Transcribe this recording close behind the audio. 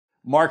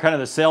Mark Hunter,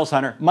 the Sales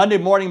Hunter. Monday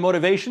morning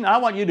motivation. I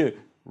want you to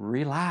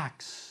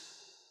relax.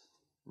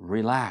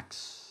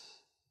 Relax.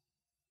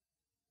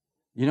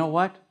 You know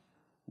what?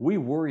 We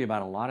worry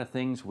about a lot of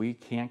things we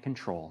can't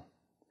control.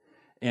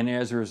 And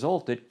as a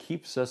result, it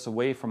keeps us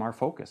away from our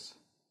focus.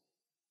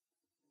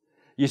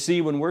 You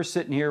see, when we're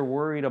sitting here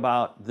worried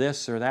about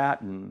this or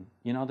that, and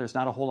there's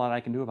not a whole lot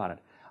I can do about it.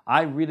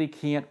 I really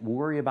can't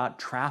worry about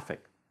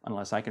traffic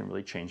unless I can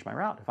really change my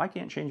route. If I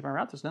can't change my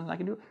route, there's nothing I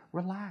can do.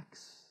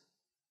 Relax.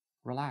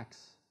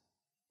 Relax.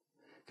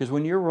 Because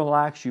when you're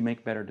relaxed, you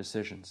make better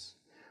decisions.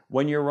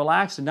 When you're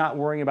relaxed and not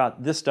worrying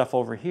about this stuff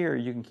over here,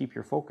 you can keep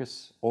your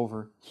focus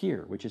over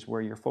here, which is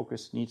where your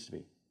focus needs to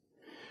be.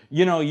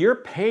 You're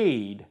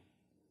paid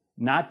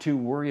not to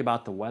worry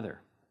about the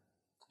weather.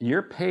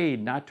 You're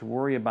paid not to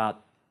worry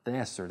about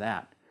this or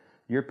that.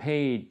 You're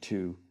paid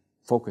to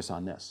focus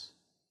on this.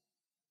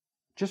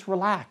 Just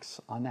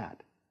relax on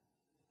that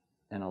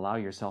and allow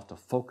yourself to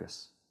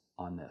focus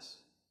on this.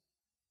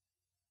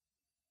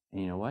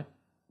 And you know what?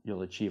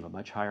 You'll achieve a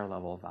much higher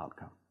level of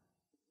outcome.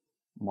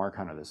 Mark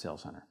Hunter, the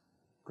Sales Hunter.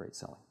 Great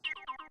selling.